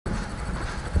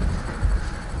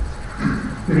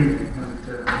Good evening and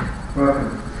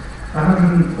welcome.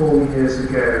 104 years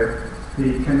ago,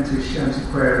 the Kentish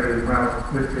antiquarian Ralph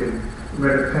Griffin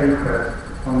read a paper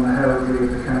on the heraldry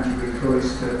of the Canterbury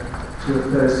Cloister to a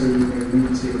Thursday evening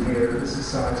meeting here at the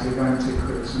Society of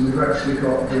Antiquaries, and we've actually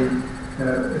got the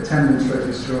attendance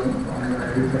register on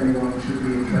there if anyone should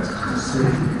be interested to see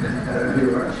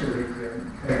who actually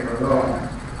came along.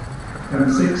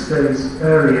 6 days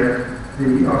earlier,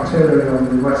 the artillery on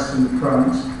the western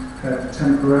front had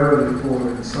temporarily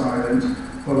fallen silent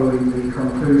following the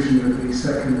conclusion of the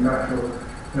Second Battle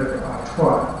of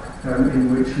Artois,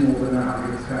 in which more than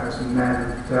 100,000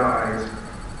 men died.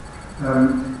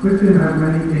 Griffin had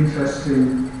many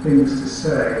interesting things to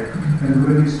say, and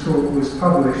when his talk was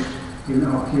published in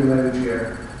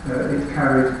Archaeologia, it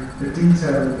carried a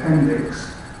detailed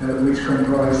appendix which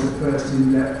comprised the first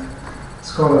in-depth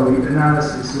scholarly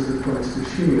analysis of the cloister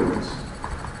shields.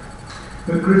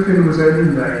 But Griffin was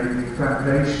only laying the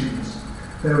foundations.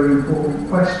 There were important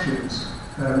questions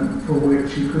for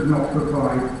which he could not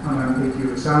provide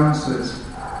unambiguous answers,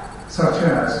 such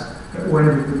as when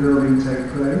did the building take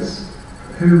place,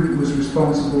 who was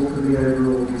responsible for the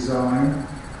overall design,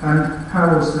 and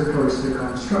how was the cloister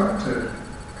constructed.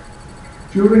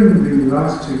 During the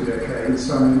last 2 decades,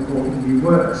 some important new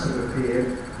works have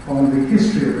appeared on the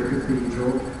history of the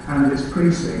cathedral and its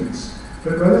precincts,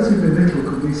 but relatively little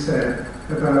could be said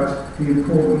about the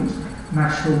important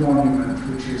national monument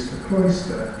which is the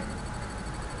cloister.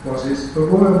 Was it a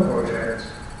royal project?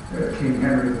 King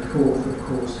Henry IV, of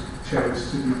course, chose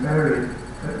to be buried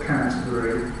at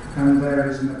Canterbury, and there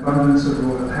is an abundance of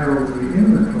royal heraldry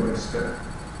in the cloister.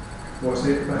 Was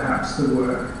it perhaps the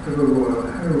work of a royal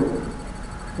herald?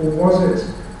 Or was it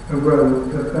a row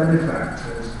of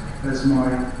benefactors, as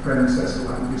my friend Cecil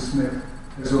Humphreys-Smith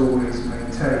has always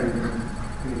maintained,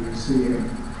 who you see in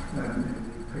the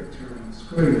picture on the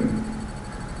screen?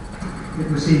 It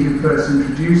was he who first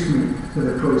introduced me to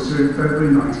the cloister in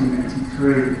February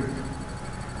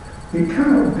 1983. It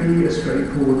cannot be a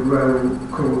straightforward roll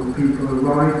call of people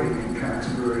arriving in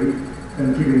Canterbury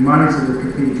and giving money to the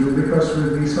cathedral, because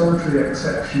with the solitary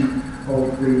exception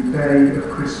of the Bay of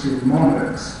Christian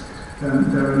monarchs,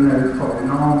 there are no foreign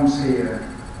arms here,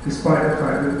 despite the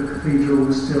fact that the cathedral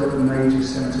was still a major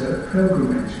centre of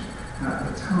pilgrimage at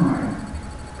the time.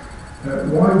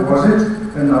 Why was it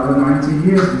another 90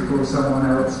 years before someone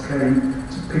else came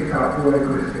to pick up where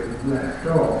Griffin left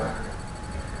off?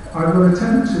 I will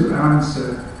attempt to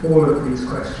answer all of these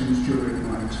questions during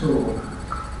my talk.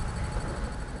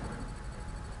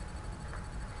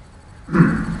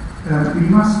 We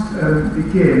must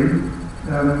begin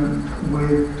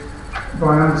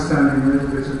by understanding a little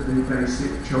bit of the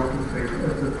basic geography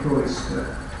of the cloister,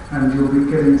 and you'll be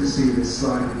getting to see this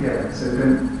slide again, so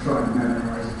don't try and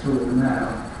memorise it all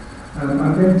now.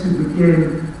 I'm going to begin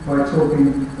by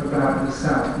talking about the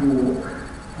South Walk,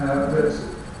 but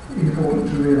important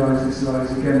to realise this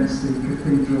lies against the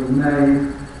cathedral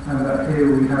nave, and that here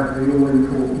we have the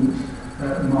all-important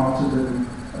martyrdom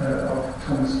of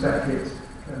Thomas Becket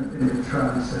in the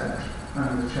transept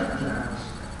and the chapter house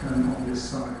on this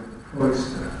side of the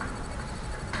cloister.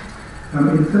 In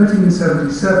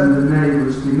 1377 the nave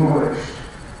was demolished,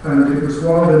 and it was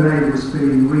while the nave was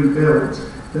being rebuilt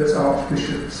that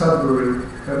Archbishop Sudbury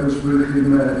was brutally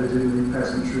murdered in the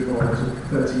Peasants' Revolt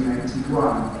of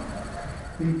 1381.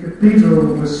 The cathedral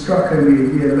was struck only a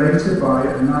year later by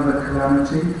another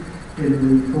calamity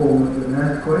in the form of an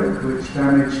earthquake which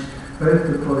damaged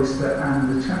both the cloister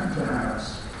and the chapter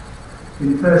house.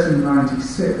 In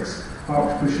 1396,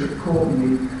 Archbishop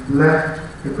Courtenay left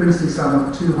the princely sum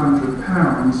of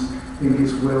 £200 in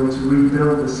his will to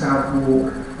rebuild the south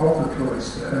walk of the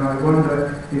cloister, and I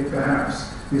wonder if perhaps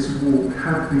this walk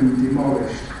had been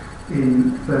demolished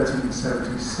in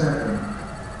 1377.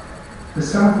 The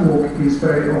south walk is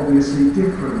very obviously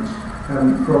different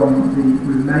from the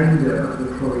remainder of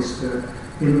the cloister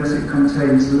in that it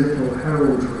contains little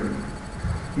heraldry.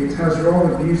 It has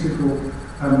rather beautiful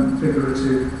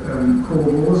figurative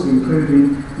corridors,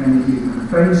 including many human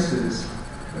faces.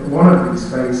 One of these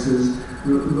faces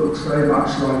looks very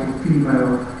much like a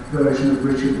female version of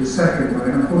Richard II.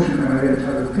 Unfortunately, I don't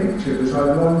have a picture, but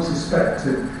I've long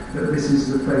suspected that this is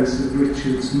the face of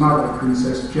Richard's mother,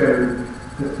 Princess Joan,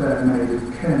 the Fair Maid of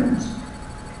Kent.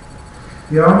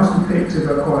 The arms depicted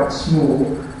are quite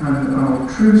small and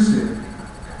unobtrusive,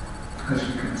 as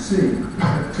you can see,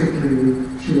 particularly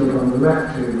the shield on the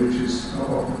left here, which is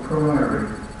of the priory.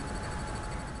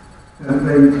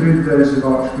 They include those of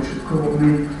Archbishop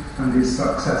Courtenay and his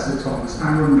successor Thomas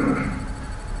Arundel.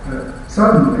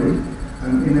 Suddenly,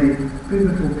 in a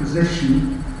pivotal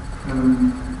position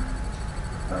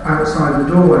outside Inside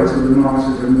the doorway to the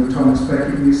martyrdom of Thomas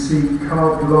Becket, you see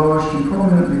carved large and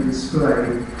prominently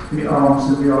displayed the arms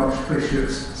of the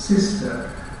Archbishop's sister,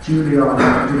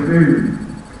 Juliana de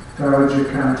Boon, Dowager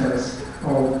Countess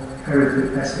of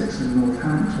Hereford, Essex and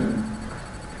Northampton.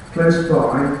 Close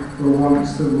by were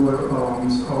once the royal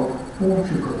arms of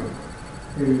Portugal.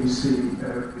 Here you see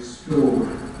restored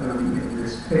in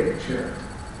this picture.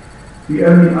 The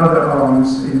only other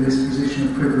arms in this position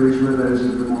of privilege were those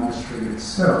of the monastery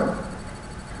itself.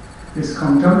 This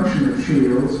conjunction of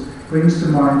shields brings to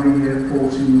mind the year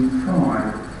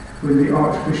 1405, when the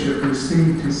Archbishop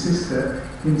received his sister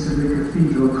into the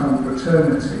cathedral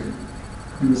confraternity.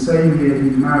 In the same year he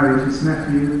married his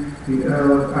nephew, the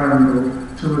Earl of Arundel,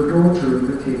 to a daughter of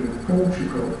the King of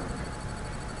Portugal.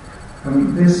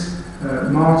 This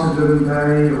martyrdom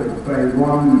bay, or Bay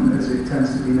 1 as it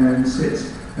tends to be known,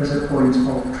 sits as a point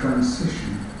of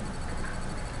transition.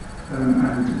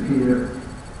 And here,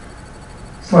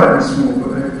 slightly small,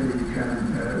 but hopefully you can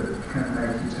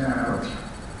make it out.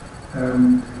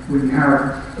 We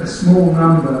have a small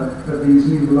number of these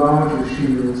new larger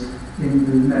shields in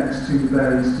the next two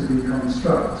bays to be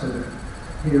constructed.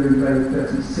 Here in Bay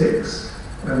 36,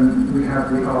 we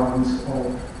have the arms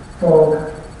of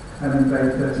Fog, and in Bay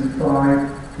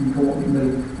 35, importantly,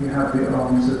 we have the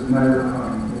arms of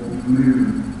Mohun, or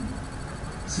Moon.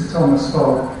 Sir Thomas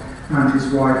Fogg and his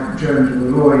wife Joan de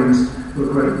Loynes were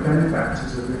great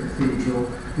benefactors of the cathedral,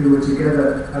 who were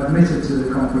together admitted to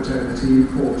the confraternity in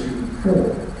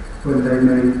 1404, when they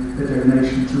made a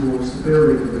donation towards the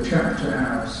building of the chapter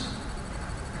house.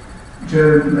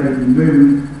 Joan Lady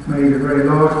Moon made a very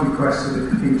large bequest to the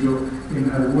cathedral in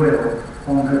her will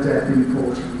on her death in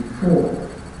 1404,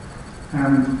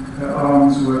 and her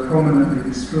arms were prominently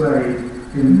displayed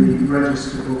in the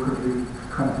register book of the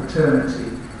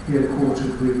confraternity, here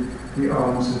quartered with the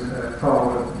arms of her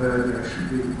father, Burgess,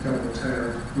 the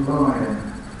double-tailed lion.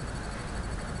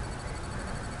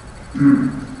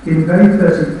 In Bay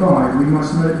 35, we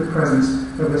must note the presence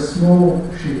of a small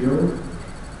shield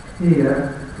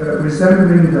here,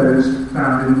 resembling those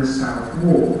found in the South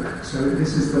Walk. So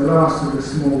this is the last of the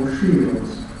small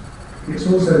shields. It's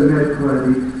also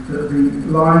noteworthy that the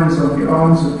lines on the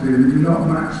arms of Boon do not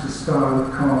match the style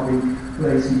of carving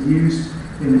later used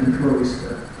in the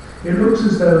cloister. It looks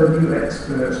as though a new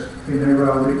expert in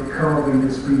heraldic carving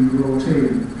has been brought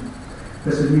in,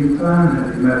 that a new plan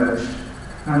had emerged,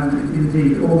 and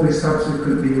indeed all the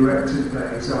subsequently erected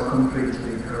bays are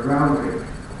completely heraldic.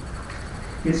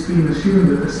 It's been assumed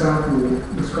that the South Wall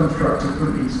was constructed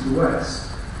from east to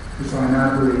west, but I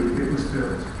now believe it was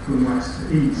built from west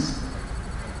to east.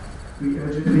 We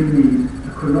urgently need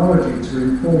a chronology to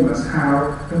inform us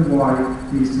how and why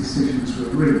these decisions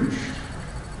were reached.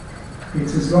 It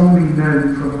has long been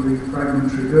known from the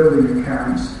fragmentary building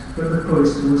accounts that the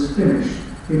cloister was finished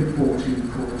in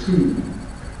 1414.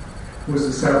 Was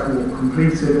the South Wall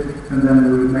completed and then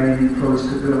the remaining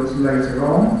cloister built later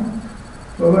on?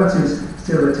 Well, that is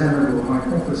still a tenable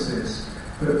hypothesis,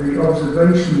 but the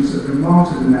observations of the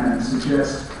martyrdom end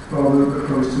suggest rather that the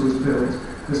cloister was built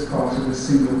as part of a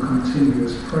single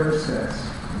continuous process.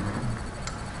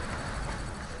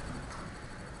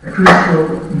 A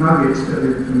crucial nugget of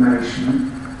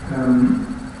information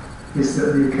is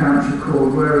that the accounts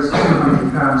record whereas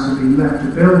 £200 had been left to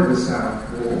build the South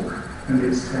Walk and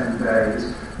its 10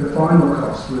 days, the final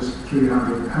cost was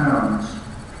 £300.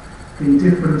 The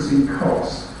difference in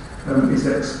cost is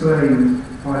explained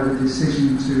by the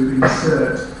decision to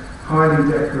insert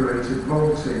highly decorated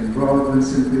vaulting rather than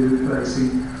simply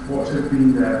replacing what had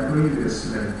been there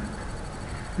previously.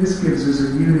 This gives us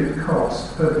a unit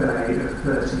cost per day of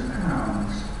 £30.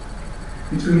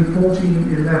 Between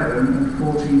 1411 and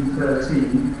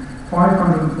 1413,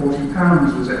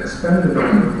 £540 was expended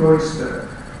on the cloister,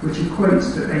 which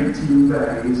equates to 18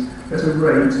 days at a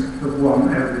rate of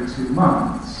 1 every 2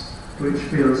 months, which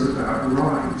feels about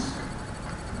right.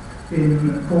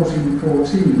 In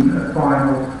 1414, a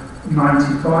final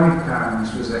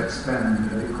 £95 was expended,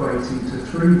 equating to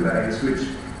 3 days, which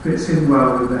fits in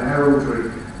well with the heraldry,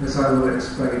 as I will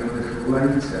explain a little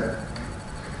later.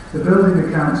 The building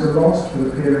accounts are lost for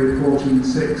the period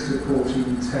 1406 to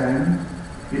 1410.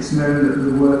 It's known that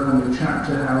the work on the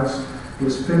chapter house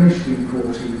was finished in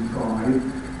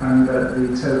 1405 and that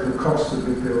the total cost of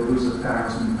the build was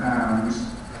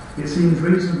 £1,000. It seems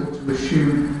reasonable to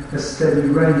assume a steady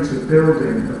rate of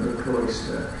building of the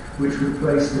cloister, which would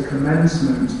place the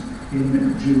commencement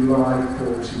in July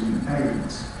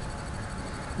 1408.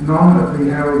 None of the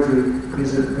heraldry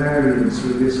is at variance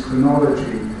with this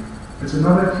chronology, but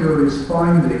another curious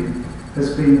finding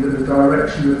has been that the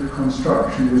direction of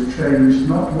construction was changed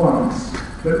not once,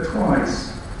 but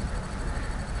twice.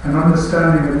 An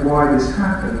understanding of why this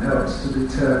happened helps to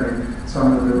determine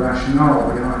some of the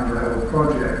rationale behind the whole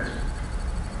project.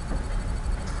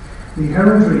 The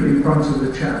heraldry in front of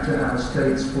the chapter house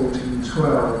dates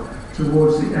 1412,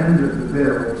 towards the end of the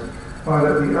build, while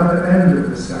at the other end of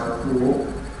the south walk,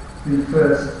 the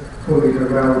first fully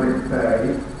heraldic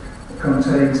bay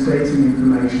contains dating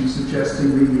information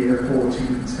suggesting the year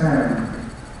 1410.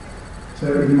 So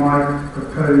in my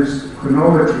proposed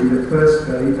chronology, the first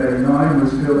bay, Bay 9,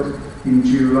 was built in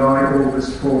July,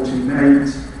 August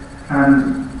 1408,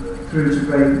 and through to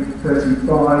Bay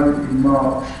 35 in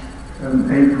March,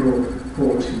 April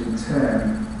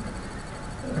 1410.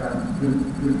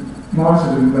 The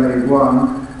Martyrdom Bay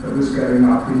 1 that was going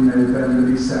up in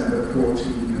November, December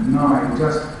 1409,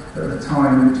 just at the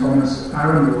time when Thomas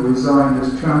Arundel resigned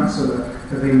as Chancellor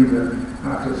of England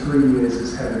after 3 years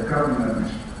as head of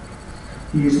government.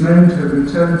 He is known to have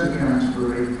returned to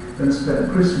Canterbury and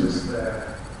spent Christmas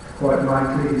there. Quite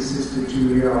likely his sister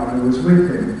Juliana was with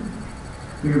him.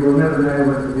 We will never know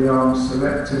whether the arms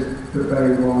selected for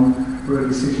Bay 1 were a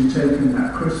decision taken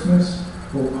that Christmas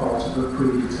or part of a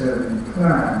predetermined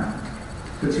plan,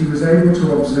 but he was able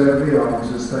to observe the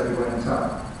arms as they went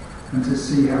up and to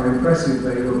see how impressive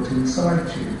they looked in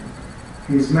situ.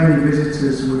 His many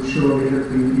visitors would surely have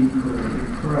been equally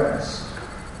impressed.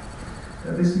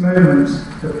 At this moment,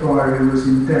 the Priory was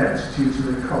in debt due to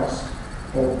the cost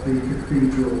of the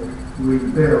cathedral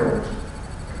rebuild.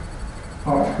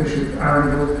 Archbishop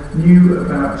Arundel knew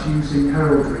about using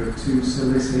heraldry to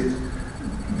solicit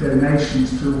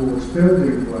donations towards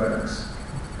building works.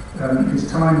 His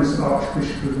time as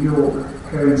Archbishop of York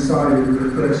coincided with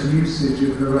the first usage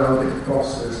of heraldic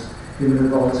bosses in the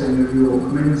vaulting of York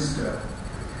Minster,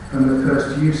 and the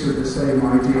first use of the same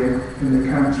idea in the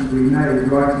Canterbury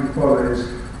nave rightly follows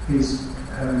his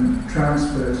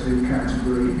transfer to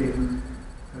Canterbury in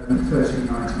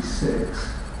 1396.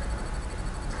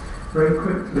 Very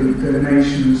quickly,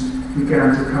 donations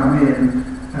began to come in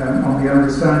on the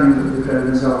understanding that the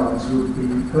donors' arms would be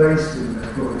placed in the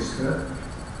cloister.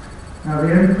 Now,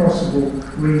 the only possible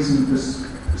reason for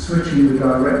switching the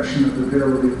direction of the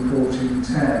build in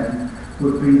 1410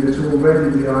 would be that already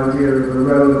the idea of a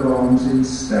row of arms in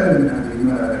stone had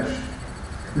emerged,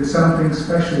 with something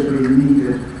special being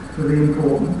needed for the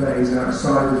important bays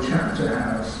outside the chapter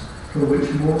house, for which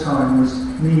more time was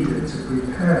needed to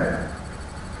prepare.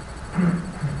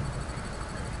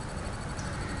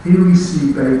 Here we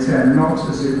see Bay 10 not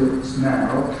as it looks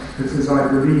now, but as I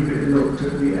believe it looked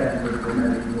at the end of the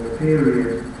medieval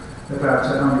period, about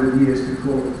 100 years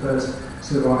before the first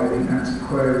surviving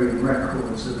antiquarian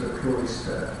records of the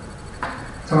cloister.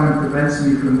 Time prevents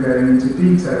me from going into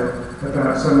detail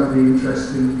about some of the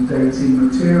interesting dating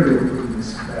material in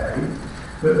this bay,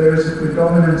 but there is a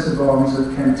predominance of arms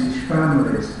of Kentish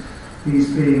families,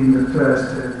 these being the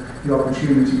first to the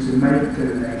opportunity to make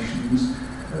donations,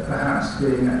 perhaps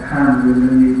being at hand when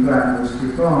the new plan was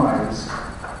devised.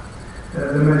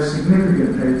 The most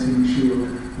significant dating shield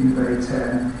in Bay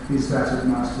 10 is that of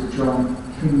Master John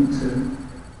Kington,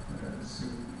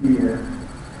 here,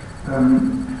 a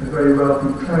very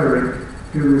wealthy cleric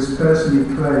who was personally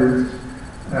clothed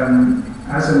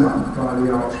as a monk by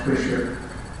the Archbishop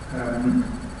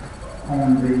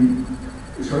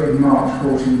in March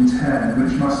 1410,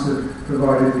 which must have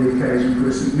provided the occasion for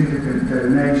a significant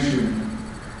donation,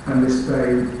 and this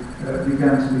bay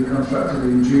began to be constructed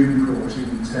in June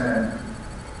 1410.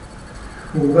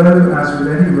 Although, as with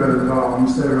any row of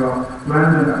arms, there are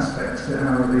random aspects to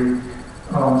how the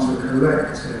arms were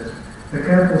collected, a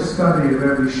careful study of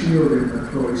every shield in the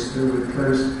cloister with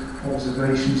close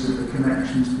observations of the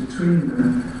connections between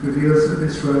them reveals that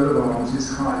this row of arms is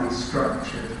highly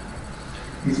structured.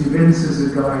 It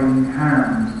evinces a guiding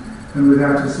hand, and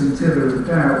without a scintilla of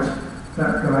doubt,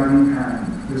 that guiding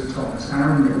hand was Thomas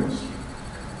Arundel's.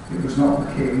 It was not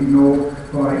the king, nor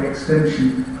by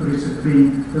extension could it have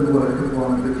been the work of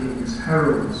one of the king's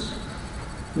heralds.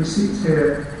 We sit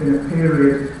here in a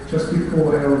period just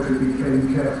before heraldry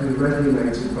became carefully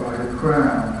regulated by the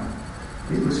crown.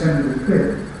 It was Henry V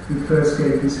who first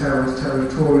gave his heralds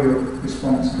territorial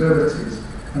responsibilities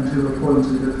and who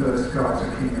appointed the first Garter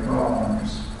King of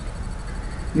Arms.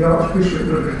 The Archbishop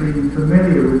would have been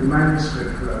familiar with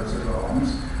manuscript rows of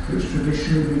arms, which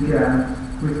traditionally began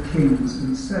with kings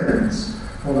and saints,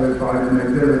 followed by the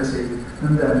nobility,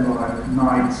 and then by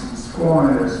knights and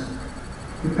squires.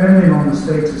 Depending on the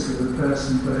status of the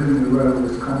person for whom the roll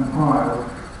was compiled,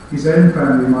 his own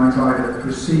family might either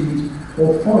precede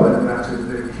or follow that of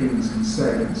the kings and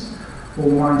saints, or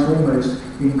might almost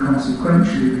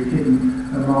inconsequentially be hidden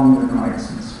among the knights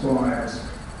and squires.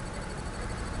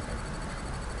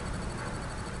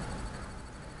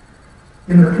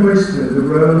 In the cloister, the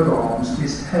row of arms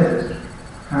is headed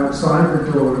outside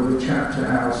the door of the chapter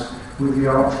house with the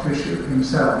Archbishop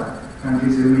himself and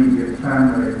his immediate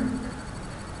family.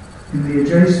 In the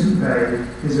adjacent bay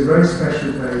is a very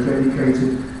special bay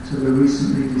dedicated to the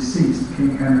recently deceased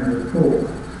King Henry IV,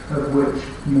 of which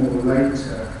more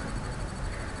later,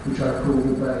 which I call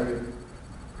the Bay of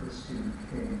Christian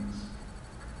Kings.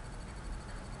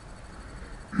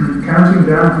 Counting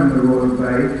down from the Royal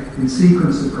Bay, in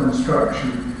sequence of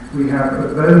construction, we have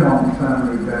a Beaumont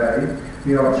family bay,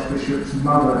 the Archbishop's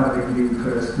mother having been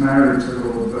first married to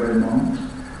Lord Beaumont,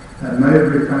 a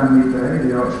Mowbray family bay,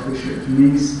 the Archbishop's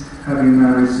niece having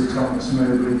married Sir Thomas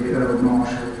Mowbray, the Earl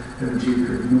Marshal and Duke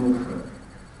of Norfolk.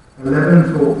 A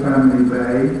Leaventhorpe family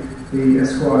bay, the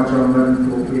Esquire John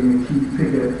Leaventhorpe being a key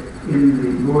figure in the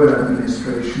royal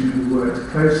administration who worked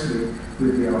closely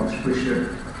with the Archbishop.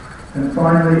 And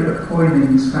finally, a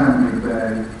Poynings family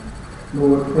bay,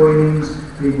 Lord Poynings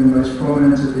being the most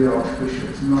prominent of the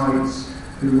Archbishop's knights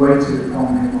who waited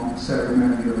upon him on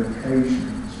ceremonial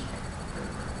occasions.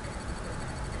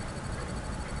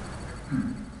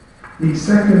 The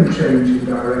second change in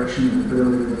direction of the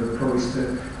building of the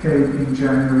cloister came in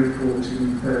January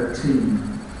 1413.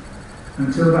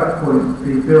 Until that point,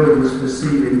 the build was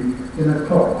proceeding in a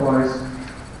clockwise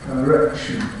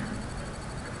direction.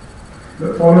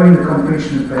 But following the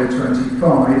completion of Bay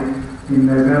 25, in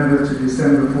November to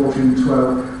December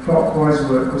 1412, clockwise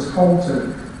work was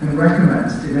halted and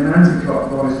recommenced in an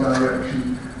anti-clockwise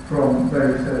direction from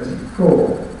Bay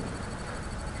 34.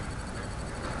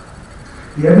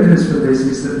 The evidence for this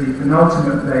is that the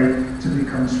penultimate bay to be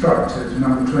constructed,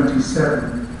 number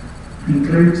 27,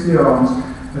 includes the arms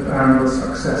of Arundel's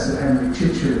successor Henry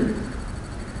Chichery.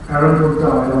 Arundel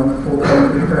died on the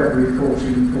 14th of February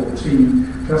 1414,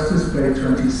 just as Bay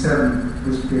 27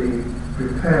 was being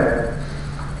prepared,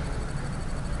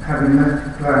 having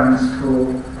left plans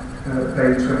for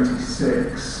Bay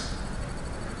 26.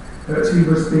 That he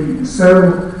was the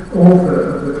sole author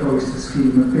of the cloister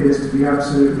scheme appears to be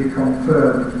absolutely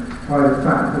confirmed by the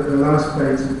fact that the last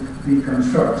bay to be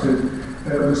constructed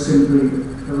was simply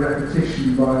a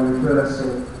repetition by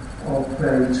reversal of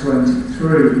Bay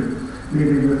 23,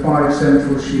 leaving the 5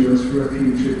 central shields for a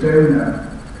future donor.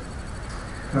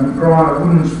 Prior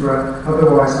Wunsborough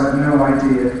otherwise had no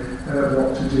idea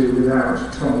what to do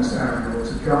without Thomas Arundel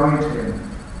to guide him.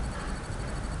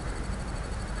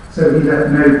 So he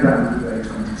left no plan for Bay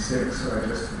 26, so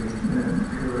just to be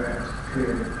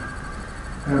clear.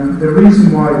 The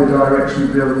reason why the direction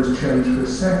of build was changed for a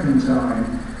second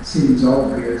time seems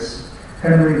obvious.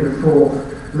 Henry IV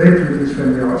lived with his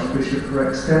friend the Archbishop for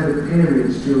extended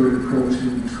periods during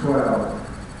 1412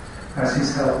 as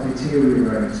his health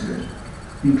deteriorated,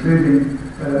 including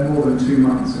more than 2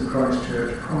 months at Christ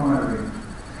Church Priory.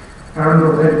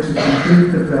 Arundel hoped to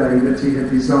complete the bay that he had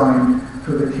designed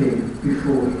for the king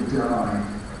before he died.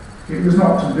 It was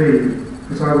not to be,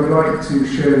 but I would like to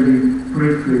show you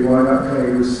briefly why that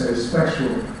bay was so special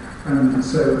and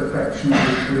so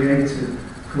affectionately created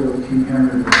for King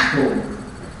Henry IV.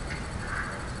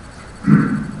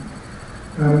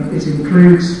 It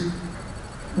includes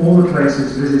all the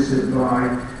places visited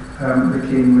by the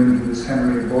king when he was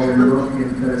Henry of Bolingbroke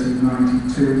in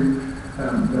 1392,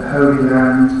 the Holy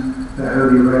Land, the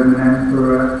Holy Roman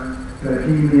Emperor,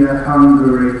 Bohemia,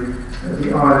 Hungary,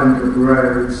 the island of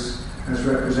Rhodes, as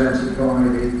represented by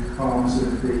the arms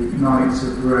of the Knights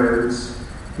of Rhodes.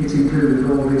 It included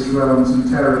all his realms and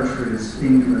territories: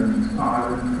 England,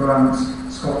 Ireland, France,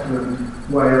 Scotland,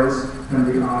 Wales, and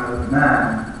the Isle of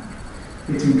Man.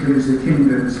 It includes the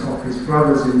kingdoms of his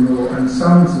brothers-in-law and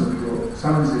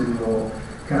sons-in-law,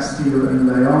 Castile and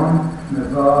Leon,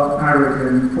 Navarre,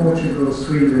 Aragon, Portugal,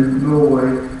 Sweden,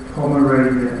 Norway,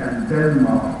 Pomerania, and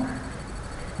Denmark.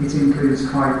 It includes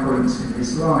high points in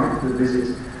his life: the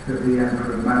visit of the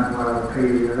Emperor Manuel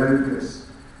Palaeologus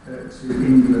to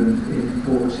England in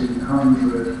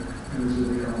 1400. Those are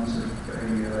the arms of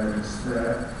Palaeologus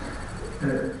there.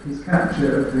 His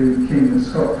capture of the King of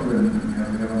Scotland, we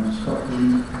have the arms of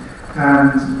Scotland,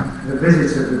 and the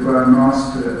visit of the Grand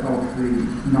Master of the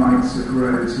Knights of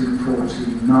Rhodes in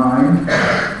 1409.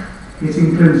 It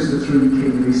includes the 3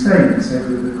 kingly saints,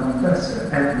 Edward the Confessor,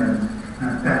 Edmund,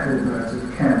 and Ethelbert of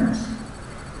Kent.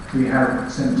 We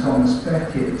have St Thomas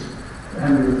Becket.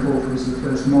 Henry IV was the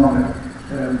first monarch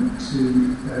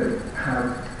to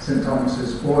have St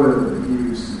Thomas's oil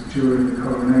used during the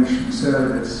coronation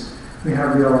service. We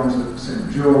have the arms of St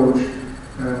George,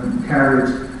 carried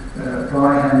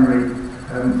by Henry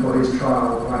for his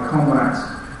trial by combat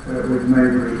with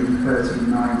Mowbray in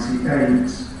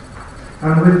 1398.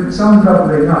 And with some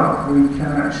doubling up, we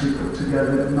can actually put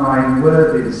together 9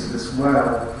 worthies as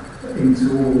well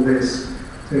into all this.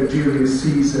 So Julius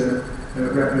Caesar,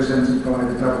 represented by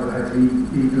the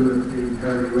double-headed eagle of the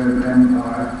Holy Roman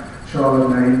Empire,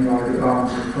 Charlemagne by the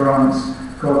arms of France,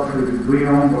 Godfrey of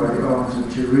Bouillon by the arms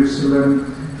of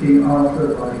Jerusalem, King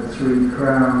Arthur by the 3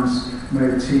 crowns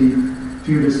motif,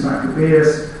 Judas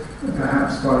Maccabeus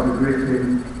perhaps by the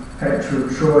griffin, Petra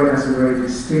of Troy has a very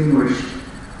distinguished,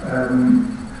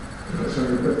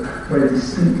 very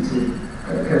distinctive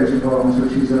coat of arms,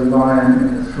 which is a lion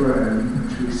and a throne,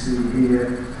 which we see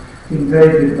here. King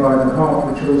David by the harp,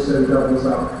 which also doubles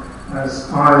up as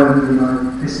Ireland,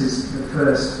 and this is the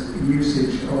first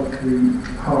usage of the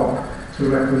harp to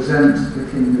represent the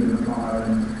Kingdom of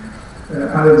Ireland.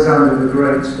 Alexander the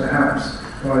Great, perhaps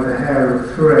by the hair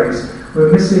of Thrace.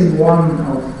 We're missing one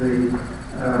of the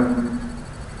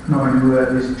 9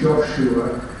 worthies,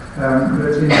 Joshua,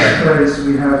 but in this place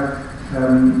we have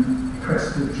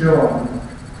Prester John,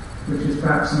 which is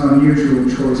perhaps an unusual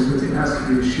choice, but it has to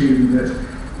be assumed that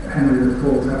Henry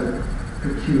IV had a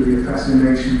peculiar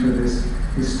fascination for this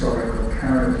historical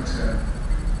character.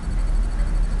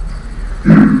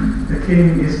 The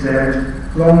king is dead.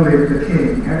 Long live the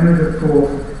king. Henry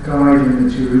IV died in the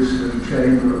Jerusalem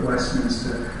chamber at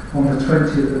Westminster on the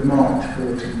 20th of March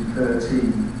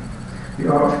 1413. The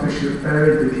Archbishop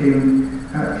buried the king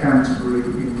at Canterbury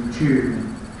in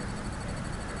June.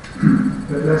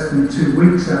 But less than 2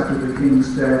 weeks after the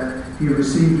king's death, he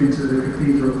received into the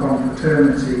cathedral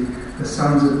confraternity the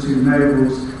sons of 2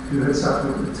 nobles who had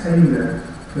suffered attainder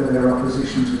for their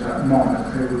opposition to that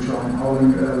monarch. They were John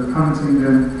Holland, Earl of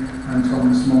Huntingdon, and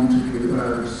Thomas Montague,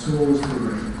 Earl of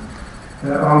Salisbury.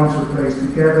 Their arms were placed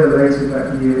together later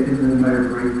that year in the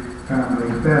Mowbray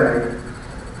family bay,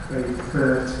 Bay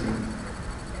 30.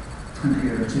 And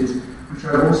here it is, which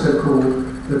I also call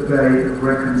the Bay of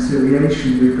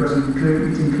Reconciliation, because it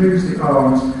includes the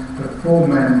arms of 4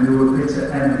 men who were bitter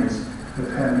enemies of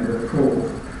Henry IV,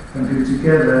 and who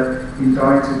together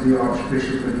indicted the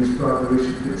Archbishop and his brother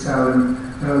Richard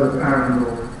FitzAlan, Earl of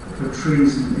Arundel, for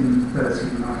treason in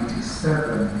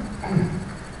 1397.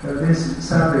 This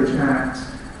savage act,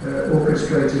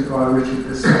 orchestrated by Richard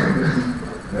II,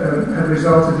 had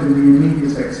resulted in the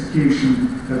immediate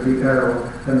execution of the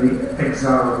Earl and the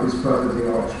exile of his brother, the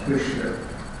Archbishop.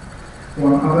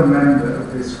 One other member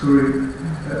of this group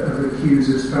of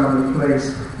accusers found a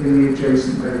place in the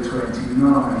adjacent Bay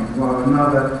 29, while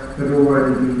another had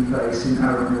already been placed in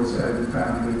Arundel's own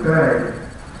family bay.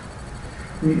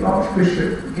 The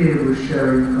Archbishop here was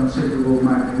showing considerable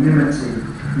magnanimity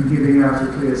in giving out a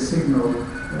clear signal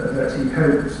that he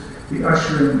hoped the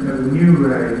ushering of a new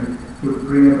reign would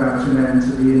bring about an end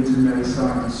to the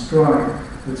internecine strife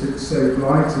that had so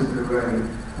blighted the reign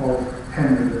of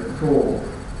Henry IV.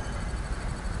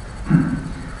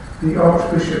 The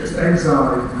Archbishop's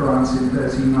exile in France in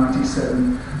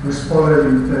 1397 was followed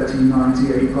in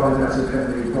 1398 by that of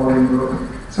Henry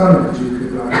Bolingbroke, son of the Duke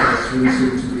of Lancaster and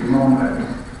soon to be monarch.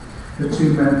 The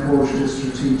 2 men forged a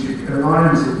strategic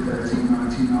alliance in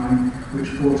 1399, which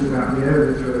brought about the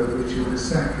overthrow of Richard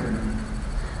II.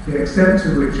 The extent to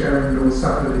which Arundel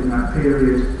suffered in that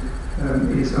period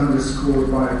is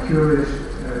underscored by a curious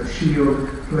shield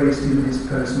placed in his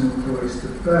personal Cloister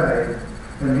bay.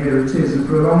 And here it is, and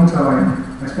for a long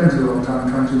time, I spent a long time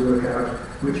trying to work out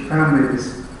which family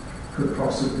this could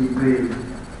possibly be.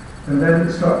 And then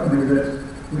it struck me that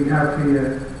we have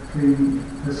here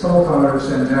the Saltire of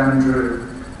St Andrew,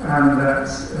 and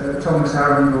that Thomas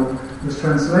Arundel was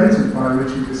translated by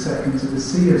Richard II to the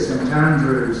See of St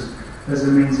Andrews as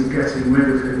a means of getting rid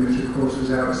of him, which of course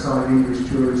was outside English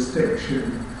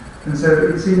jurisdiction. And so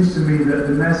it seems to me that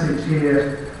the message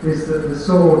here is that the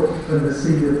sword and the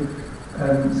See of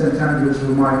St Andrews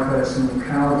were my personal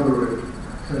Calvary.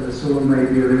 So the sword may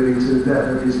be alluding to the death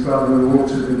of his brother or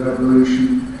to the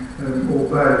revolution, or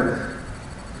both.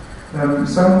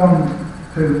 Someone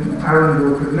whom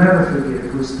Arundel could never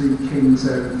forgive was the king's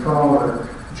own father,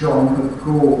 John of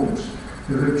Gaunt,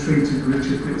 who had treated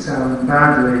Richard FitzAlan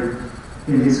badly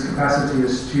in his capacity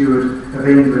as steward of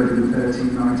England in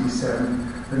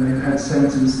 1397, and who had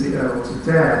sentenced the Earl to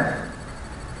death.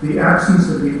 The absence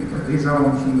of his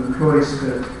arms from the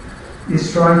cloister is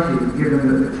striking, given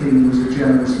that the king was a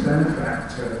generous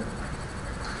benefactor.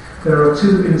 There are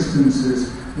 2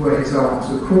 instances where his arms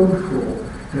are called for,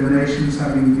 donations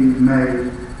having been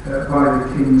made by the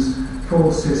king's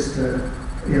full sister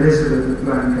Elizabeth of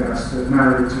Lancaster,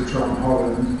 married to John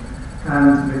Holland,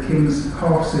 and the king's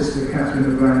half-sister Catherine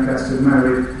of Lancaster,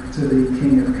 married to the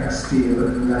King of Castile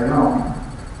and Leon.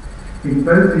 In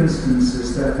both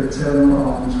instances, their paternal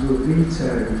arms were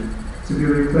vetoed, to be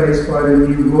replaced by the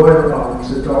new royal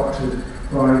arms adopted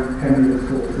by Henry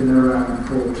IV in around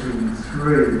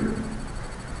 1403.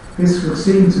 This would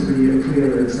seem to be a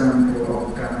clear example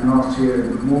of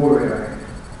damnatio memoriae.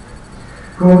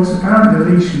 Gaunt's apparent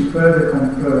deletion further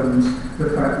confirms the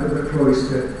fact that the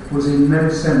cloister was in no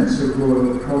sense a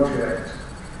royal project.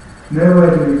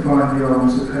 Nowhere do we find the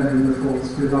arms of Henry IV's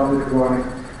beloved wife,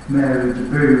 Mary de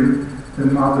Bohun, the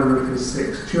mother of his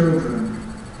 6 children.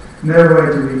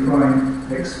 Nowhere do we find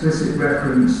explicit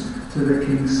reference to the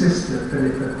king's sister,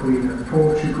 Philippa, Queen of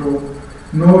Portugal,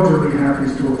 nor do we have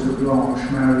his daughter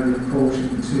Blanche, married in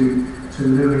 1402 to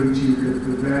Louis, Duke of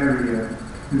Bavaria,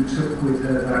 who took with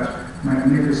her that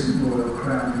magnificent royal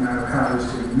crown now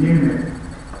housed in Munich.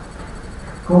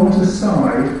 Gaunt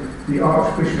aside, the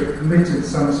Archbishop permitted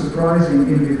some surprising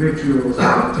individuals to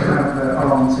have their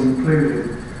arms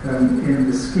included in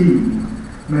the scheme,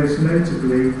 most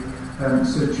notably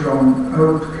Sir John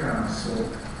Oldcastle,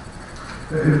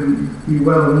 whom he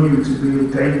well knew to be a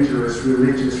dangerous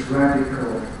religious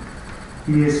radical.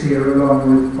 He is here along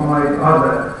with 5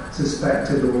 other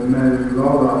suspected or known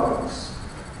lollards.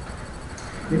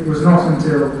 It was not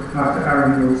until after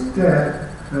Arundel's death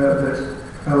that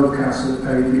Oldcastle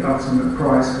paid the ultimate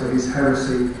price for his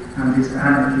heresy and his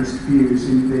anarchist views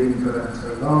in being burnt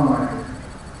alive.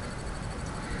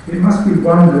 It must be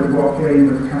wondered what game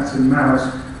of cat and mouse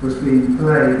was being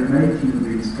played making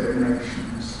these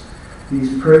donations.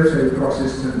 These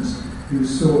proto-Protestants who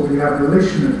sought the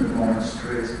abolition of the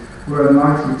monasteries were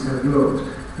unlikely to have looked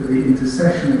for the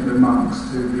intercession of the monks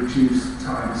to reduce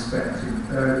time spent in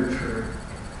purgatory.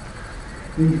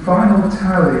 The final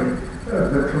tally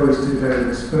of the cloister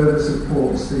donors further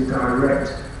supports the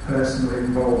direct personal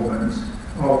involvement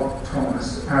of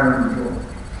Thomas Arundel.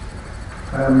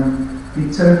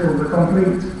 The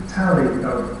complete tally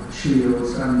of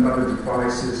shields and other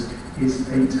devices is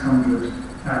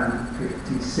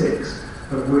 856,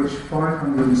 of which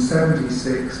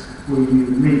 576 were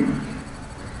unique.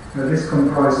 Now, this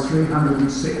comprised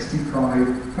 365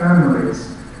 families,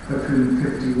 of whom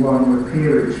 51 were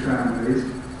peerage families,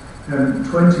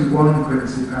 21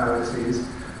 principalities,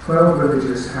 12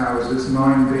 religious houses,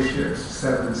 9 bishops,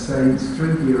 7 saints,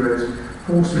 3 heroes,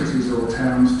 4 cities or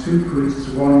towns, 2 priests,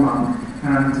 1 monk,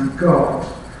 and God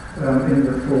in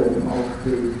the form of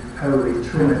the Holy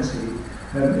Trinity.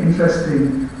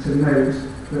 Interesting to note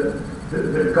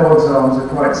that God's arms are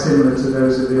quite similar to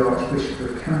those of the Archbishop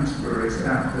of Canterbury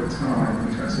at the time,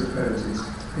 which I suppose is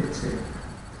fitting.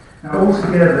 Now,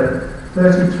 altogether,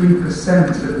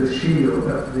 33% of the shield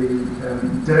of the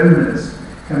donors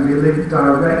can be linked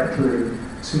directly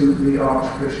to the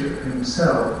Archbishop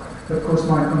himself. Of course,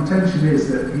 my contention is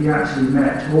that he actually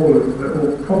met all of them,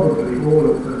 or probably all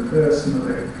of them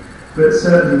personally, but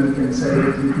certainly we can say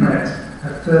that he met a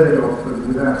third of them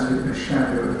without a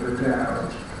shadow of a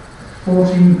doubt.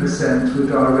 14% were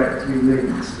directly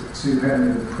linked to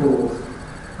Henry IV,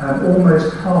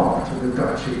 almost half to the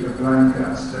Duchy of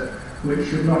Lancaster, which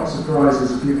should not surprise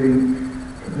us given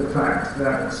the fact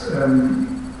that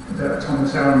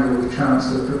Thomas Arundel was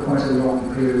Chancellor for quite a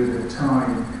long period of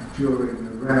time during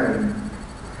the reign.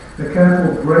 The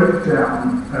careful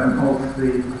breakdown of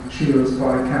the shields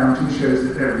by county shows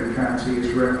that every county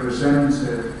is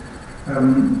represented,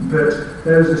 but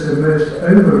those that are most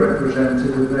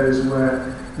overrepresented are those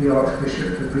where the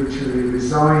Archbishop habitually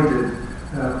resided,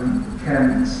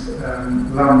 Kent,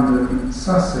 London,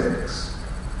 Sussex.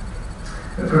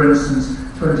 For instance,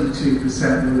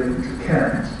 22% were linked to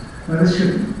Kent. Now, this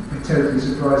shouldn't be totally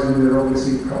surprising. There are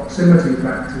obviously proximity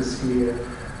factors here,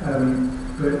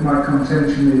 but my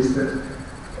contention is that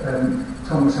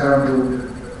Thomas Arundel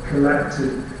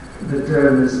collected the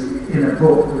donors in a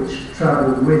book which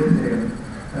travelled with him,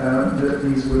 that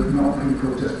these were not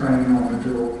people just banging on the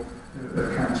door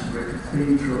of Canterbury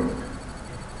Cathedral.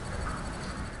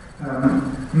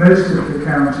 Most of the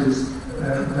counties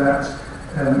that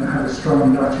had a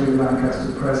strong Duchy of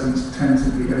Lancaster presence tend to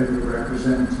be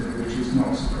overrepresented, which is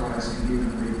not surprising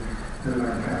given the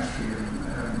Lancastrian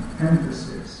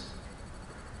emphasis.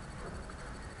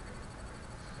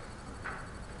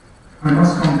 I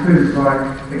must conclude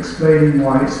by explaining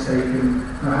why it's taken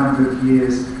 100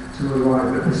 years to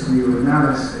arrive at this new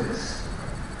analysis.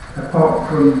 Apart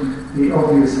from the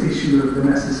obvious issue of the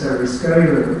necessary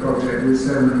scale of the project with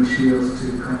so many shields to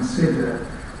consider,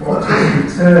 what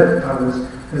has deterred others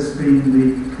has been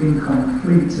the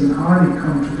incomplete and highly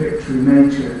contradictory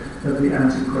nature of the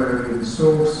antiquarian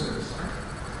sources.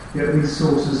 Yet these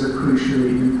sources are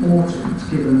crucially important,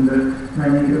 given that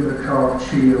many of the carved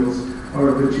shields are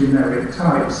of a generic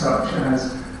type, such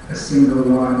as a single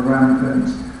line rampant,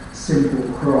 simple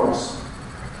cross,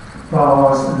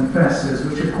 bars and fessers,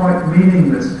 which are quite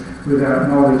meaningless without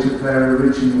knowledge of their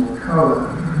original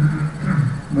colour.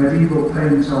 Medieval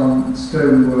paint on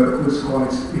stonework was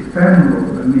quite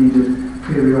ephemeral and needed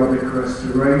periodic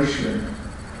restoration.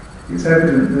 It's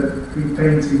evident that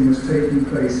repainting was taking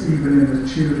place even in the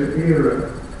Tudor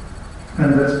era,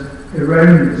 and that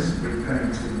erroneous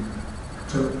repainting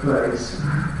took place.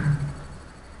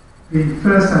 The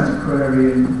first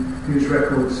antiquarian whose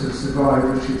records have survived,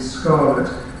 Richard Scarlett,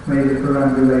 made a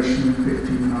perambulation in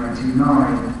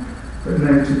 1599, but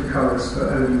noted colours for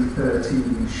only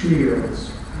 13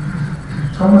 shields.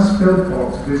 Thomas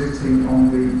Philpott, visiting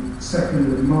on the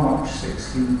 2nd of March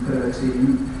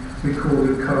 1613,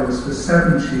 recorded colours for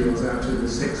 7 shields out of the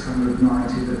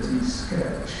 690 that he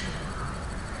sketched.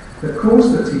 The course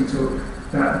that he took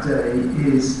that day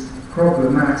is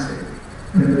problematic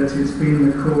in that it's been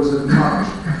the cause of much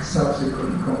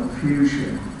subsequent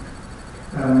confusion.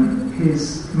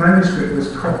 His manuscript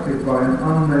was copied by an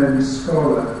unknown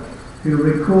scholar who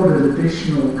recorded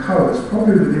additional colours,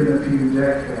 probably within a few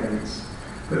decades,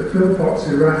 but Philpott's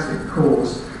erratic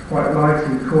course quite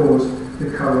likely caused the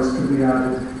colours to be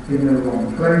added in the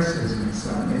wrong places in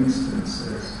some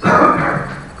instances.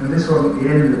 And this wasn't the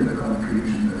end of the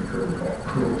confusion that Philpott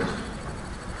caused.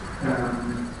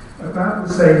 About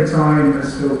the same time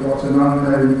as Philpott, an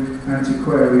unknown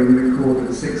antiquarian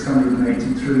recorded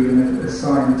 683 and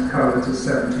assigned colour to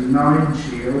 79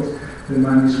 shields. The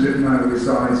manuscript now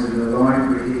resides in the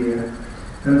library here,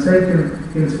 and taken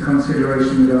into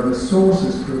consideration with other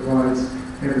sources provides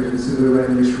evidence of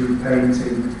erroneous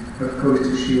repainting of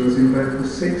cloister shields in both the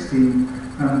 16th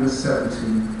and the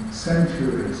 17th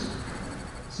centuries.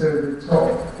 So the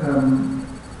top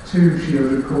 2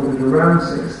 shields recorded around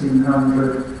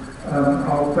 1600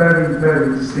 are very,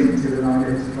 very distinctive and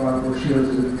identifiable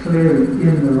shields that are clearly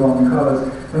in the wrong colours,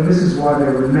 and this is why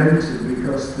they were noted,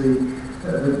 because the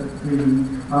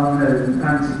unknown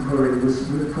antiquary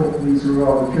thought these were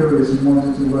rather curious and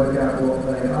wanted to work out what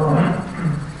they are.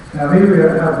 Now here we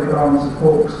have the arms of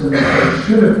Hawkston as they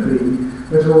should have been,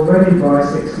 but already by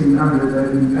 1600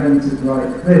 they've been painted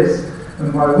like this,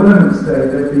 and by Wilmot's day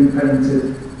they've been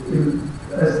painted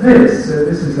as this, so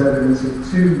this is evidence of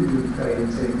 2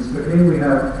 repaintings, but here we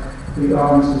have the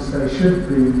arms as they should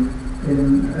be in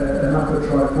an upper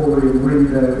triforial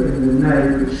window in the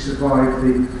nave which survived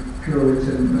the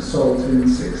Puritan assault in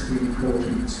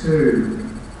 1642.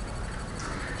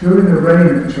 During the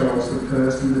reign of Charles I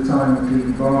and the time of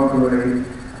Dean Bargrave,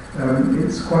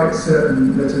 it's quite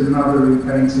certain that another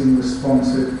repainting was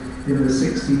sponsored in the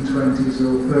 1620s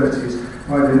or 30s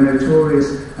by the notorious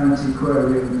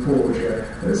antiquarian forger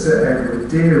Sir Edward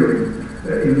Deering,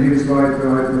 in whose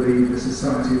library I believe the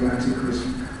Society of Antiquaries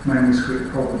manuscript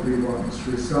probably once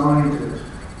resided.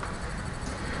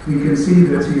 We can see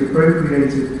that he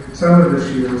appropriated some of the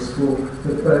shields for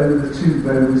the 2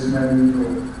 bows known for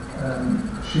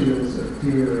shields of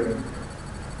Deering,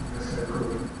 the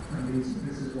so-called, and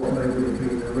this is what they would have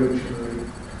been originally.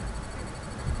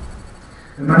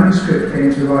 The manuscript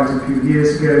came to light a few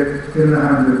years ago in the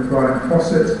hand of Brian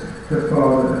Fawcett, the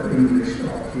father of English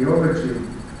archaeology.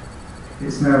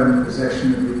 It's now in the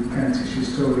possession of the Kentish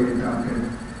historian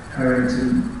Duncan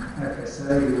Harrington,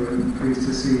 FSA, who I'm pleased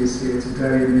to see is here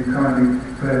today, and who kindly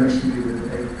furnished me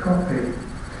with a copy.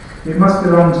 It must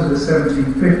belong to the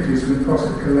 1750s, when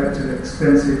Fawcett collected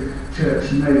extensive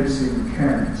church notes in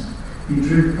Kent. He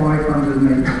drew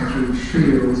 583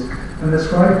 shields and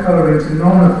ascribed colour into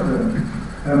none of them,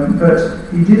 but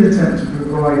he did attempt to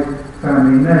provide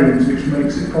family names, which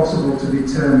makes it possible to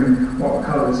determine what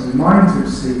colours he might have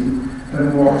seen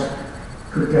and what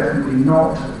could definitely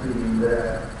not have been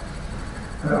there.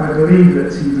 I believe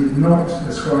that he did not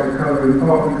ascribe colour in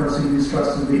part because he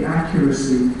distrusted the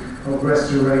accuracy of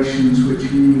restorations which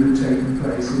he knew had taken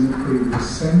place in the previous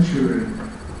century.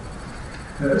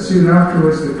 Soon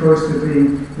afterwards, the cloister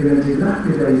being in a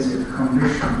dilapidated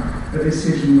condition, a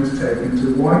decision was taken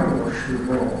to whitewash the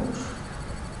walls.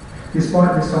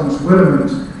 Despite this, Thomas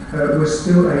Wilmot was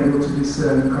still able to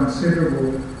discern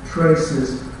considerable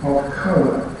traces of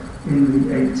colour in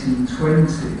the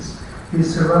 1820s.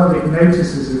 His heraldic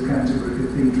notices of Canterbury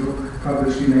Cathedral,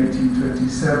 published in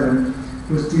 1827,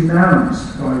 was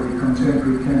denounced by the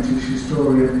contemporary Kentish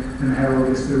historian and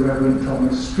heraldist, the Reverend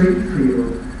Thomas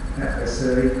Streatfeild,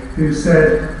 FSA, who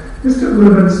said, "Mr.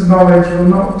 Wilmot's knowledge will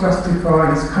not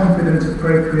justify his confident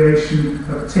appropriation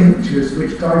of tinctures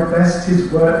which divest his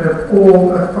work of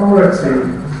all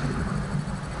authority."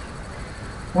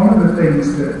 One of the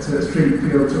things that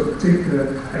Streatfeild took particular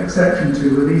exception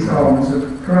to were these arms of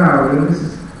proud, and this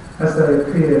is as they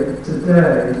appear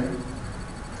today.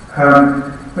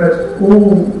 But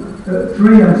all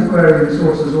three antiquarian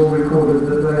sources all recorded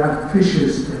that they had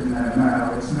fissures in their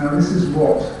mouths. Now this is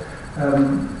what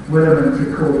Willamant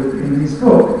recorded in his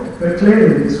book, but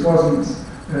clearly this wasn't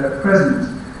present.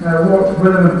 Now what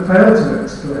Willamant failed to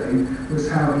explain was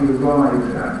how he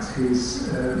arrived at his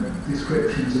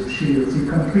descriptions of shields. He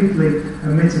completely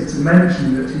omitted to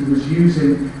mention that he was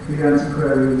using the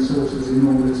antiquarian sources in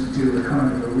order to do a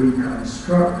kind of a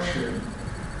reconstruction.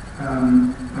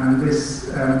 And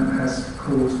this has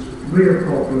caused real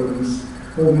problems,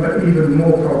 or even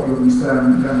more problems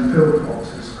than Philpott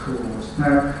has caused.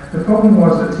 Now, the problem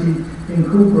was that he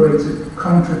incorporated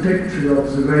contradictory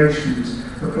observations,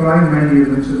 applying many of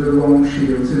them to the wrong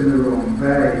shields in the wrong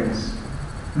bays.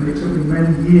 And it took me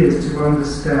many years to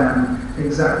understand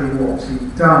exactly what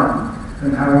he'd done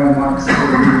and how I might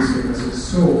still use him as a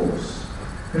source.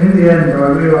 And in the end, I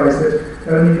realised that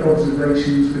only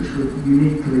observations which were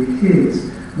uniquely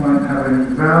his might have any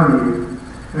value.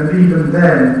 And even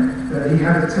then, he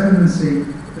had a tendency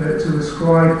to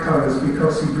ascribe colours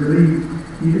because he believed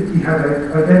he had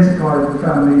identified the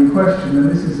family in question. And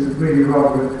this is a really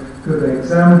rather good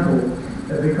example,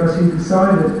 because he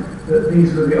decided that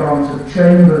these were the arms of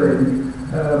Chamberlain,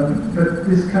 but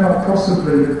this cannot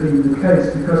possibly have been the case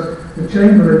because the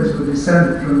Chamberlains were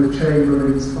descended from the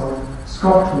Chamberlains of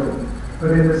Scotland,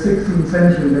 but in the 16th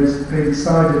century they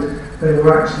decided they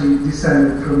were actually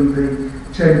descended from the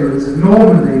Chamberlains of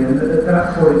Normandy, and at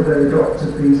that point they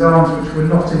adopted these arms which were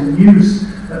not in use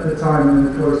at the time when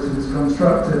the cloister was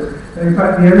constructed. And in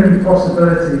fact the only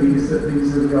possibility is that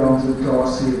these are the arms of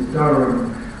Darcy of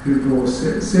Durham, who bore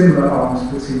similar arms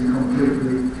but in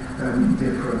completely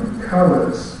different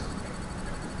colours.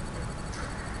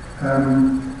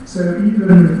 So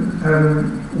even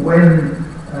when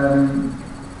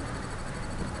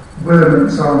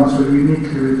Willamant's arms were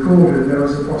uniquely recorded, there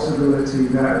was a possibility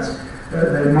that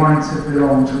they might have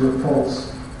belonged to a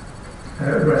false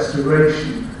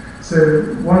restoration. So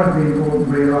one of the important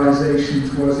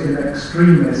realisations was, in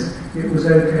extremis, it was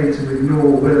okay to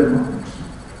ignore Willamant.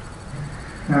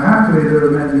 Now happily there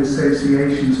are many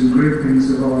associations and groupings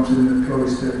of arms in the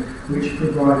cloister which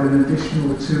provide an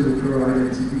additional tool for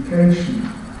identification,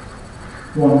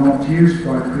 one not used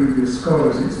by previous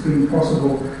scholars. It's been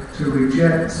possible to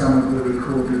reject some of the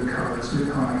recorded colours with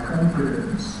high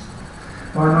confidence.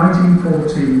 By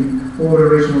 1914, all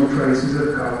original traces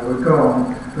of colour were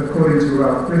gone. According to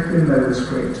Ralph Griffin, they were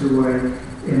scraped away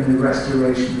in the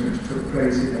restoration which took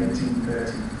place in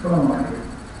 1835.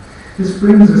 This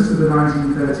brings us to the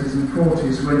 1930s and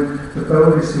 40s, when the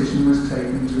bold decision was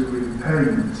taken to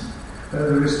repaint.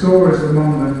 The restorers,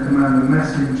 among them Commander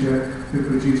Messenger, who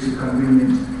produced a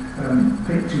convenient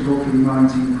picture book in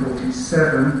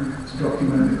 1947 to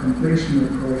document the completion of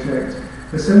the project,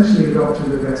 essentially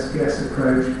adopted a best guess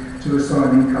approach to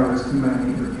assigning colours to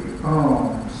many of the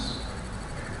arms.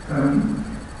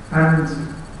 And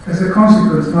as a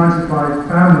consequence, 95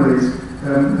 families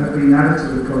have been added to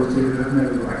the cloister who have no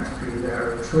right to be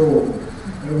there at all,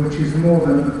 which is more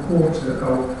than a quarter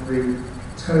of the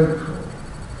total.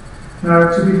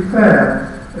 Now, to be fair,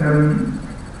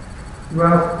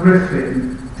 Ralph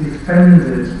Griffin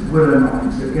defended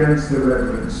Willamant against the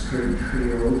Reverend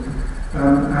Streatfeild,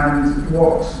 and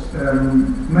what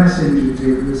Messenger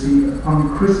did was he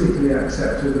uncritically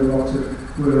accepted a lot of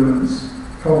Willamant's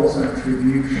false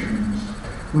attributions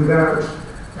without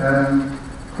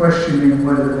questioning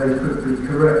whether they could be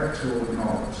correct or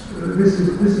not. This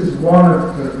is one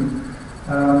of them,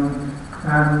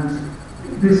 and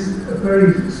a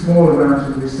very small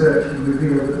amount of research would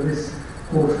reveal that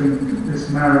this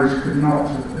marriage could not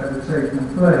have ever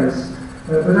taken place.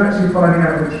 But actually finding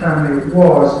out which family it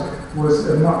was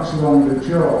a much longer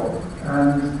job,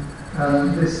 and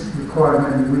this required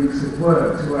many weeks of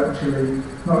work to actually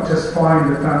not just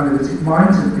find the family that it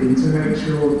might have been, to make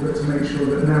sure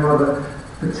that no other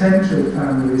potential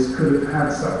families could have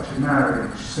had such a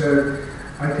marriage. So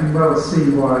I can well see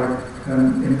why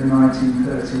in the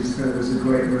 1930s there was a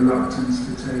great reluctance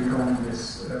to take on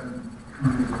this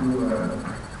kind of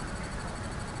work.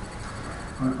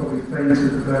 I probably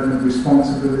fainted the burden of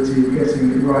responsibility of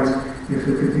getting it right if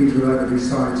the cathedral ever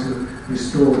decided to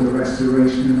restore the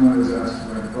restoration and I was asked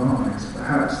to advise.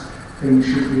 Perhaps things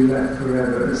should be left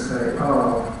forever as they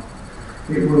are.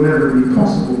 It will never be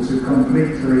possible to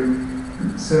completely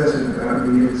certain about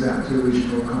the exact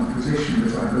original composition,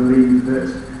 but I believe that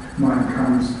mine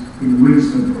comes in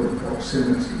reasonable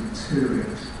proximity to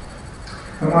it.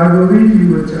 I will leave you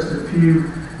with just a few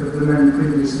of the many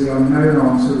previously unknown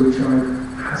arms of which I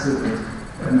hazarded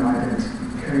an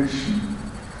identification.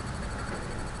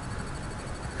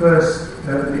 First,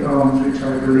 the arms which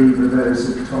I believe are those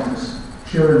of Thomas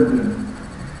Chillenden.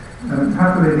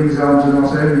 Happily, these arms are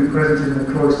not only present in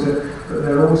the cloister, but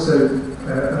they're also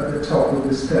at the top of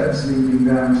the steps leading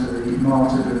down to the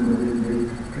martyrdom within the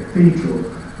cathedral,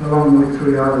 along with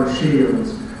 3 other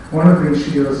shields. One of these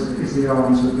shields is the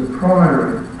arms of the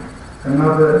priory,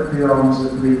 another the arms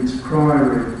of Leeds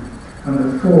Priory, and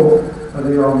the 4th are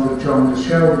the arms of John de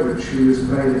Shelbridge, who was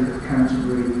bailiff of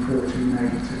Canterbury in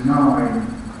 1489.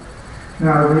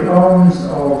 Now, the arms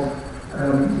of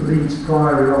Leeds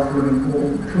Priory offer an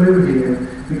important clue here,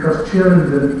 because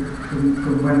Chillenden,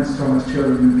 from whence Thomas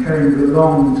Chillenden came,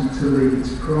 belonged to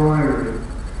Leeds Priory.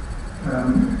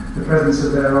 The presence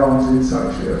of their arms in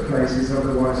such a place is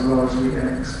otherwise largely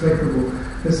inexplicable.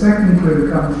 The second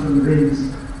clue comes from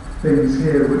these things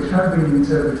here, which have been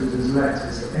interpreted as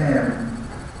letters M,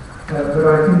 but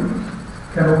I think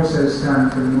can also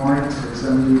stand for mitres,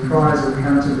 and the priors of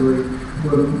Canterbury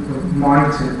were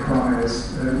mitred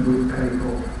priors with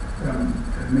papal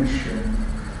permission.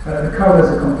 The colours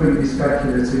are completely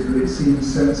speculative, but it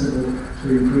seems sensible to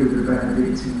include the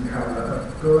Benedictine colour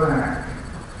of black.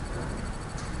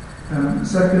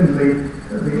 Secondly,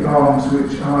 the arms,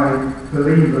 which I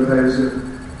believe are those of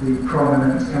the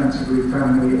prominent Canterbury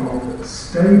family of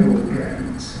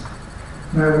Stablegate.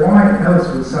 Now, why else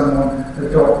would someone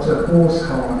adopt a horse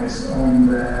harness on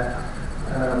their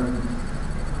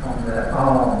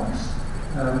arms?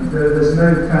 There's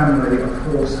no family of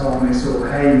horse harness, or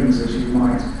hames as you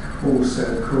might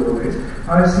also call it.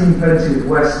 I've seen plenty of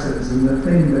westerns, and the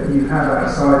thing that you have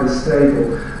outside a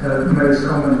stable most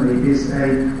commonly is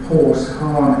a horse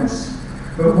harness.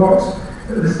 But what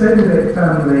the Stablegate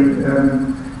family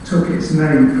took its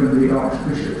name from the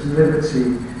Archbishop's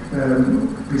Liberty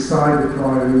beside the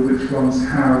priory, which once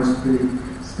housed the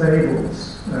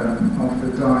stables of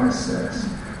the diocese.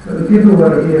 But the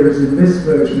giveaway here is in this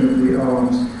version of the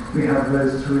arms we have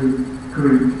those 3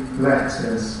 Greek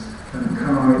letters, Chi,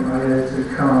 Iota,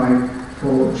 Chi,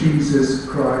 for Jesus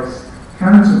Christ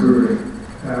Canterbury.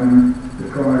 The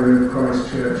Priory of Christ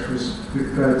Church was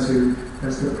referred to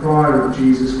as the Prior of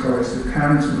Jesus Christ of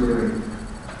Canterbury.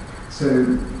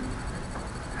 So,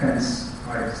 hence,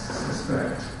 I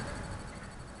suspect.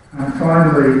 And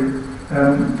finally,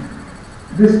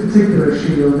 this particular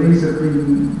shield, these have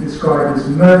been described as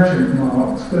merchant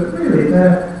marks, but really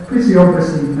they're pretty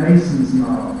obviously mason's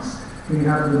marks. We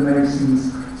have the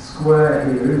mason's square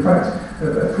here. In fact,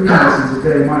 Freemasons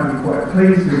today might be quite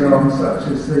pleased with arms such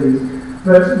as these.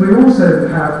 But we also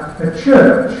have a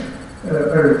church,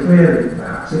 very clearly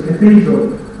perhaps, a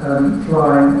cathedral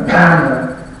flying a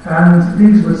banner, and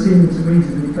these would seem to me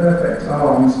to be perfect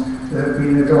arms that have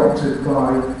been adopted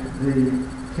by the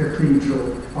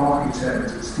cathedral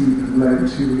architect Stephen Lote,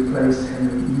 who replaced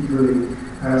Henry Eveley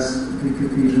as the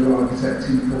cathedral architect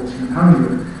in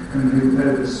 1400 and who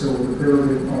oversaw the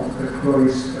building of the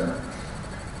cloister.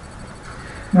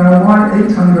 Now, my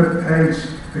 800-page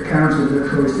account of the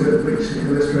cloister, which is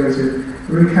illustrated,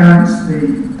 recounts the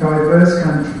diverse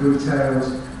Canterbury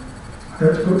tales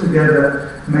that put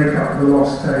together make up the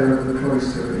lost tale of the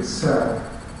cloister itself.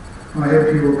 I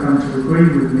hope you will come to agree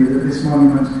with me that this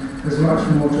monument has much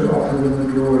more to offer than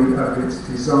the glory of its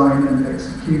design and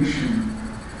execution.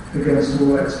 Against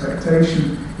all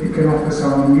expectation, it can offer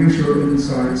some unusual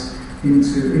insights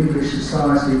into English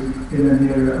society in an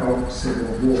era of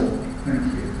civil war. Thank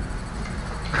you.